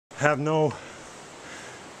have no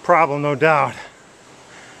problem, no doubt.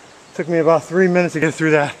 Took me about 3 minutes to get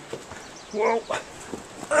through that. Whoa.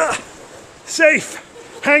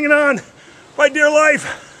 Safe. Hanging on. My dear life.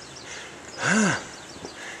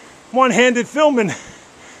 One-handed filming.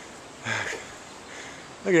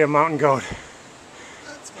 Look at a mountain goat.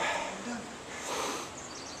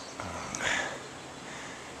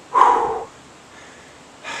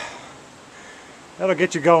 That'll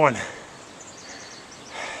get you going.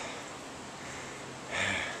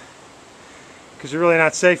 Because you're really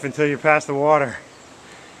not safe until you pass the water.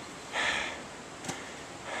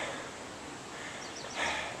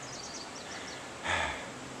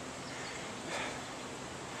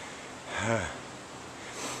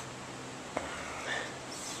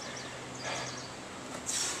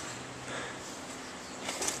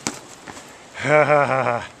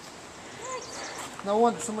 No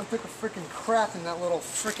wonder someone took a freaking crap in that little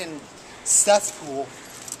freaking cesspool.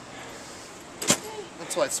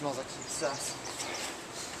 That's why it smells like success.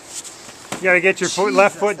 You gotta get your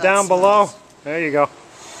left foot down below. There you go.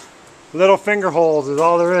 Little finger holes is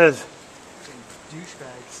all there is. Freaking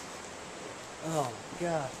douchebags. Oh my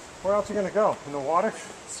god. Where else are you gonna go? In the water?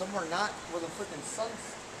 Somewhere not where the freaking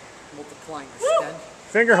sun's multiplying extend.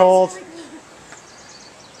 Finger holes.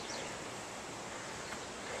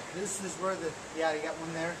 This is where the, yeah, you got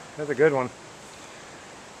one there. That's a good one.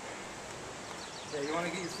 Yeah, you want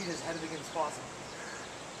to get your feet as head against as possible.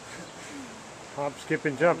 Hop, skip,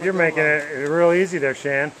 and jump. You're making it real easy there,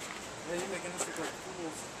 Shan. Yeah, you're making this look like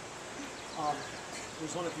fools.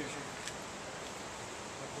 There's one of you, Shan.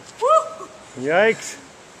 Woo! Yikes.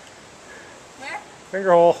 Where?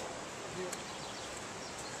 Finger hole.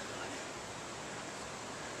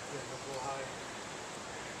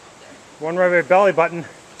 One right by belly button.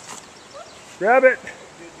 Grab it. Good,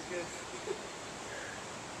 you're good.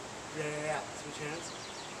 Yeah. Switch hands.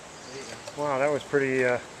 There you go. Wow, that was pretty,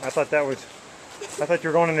 I thought you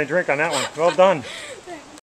were going in the drink on that one. Well done.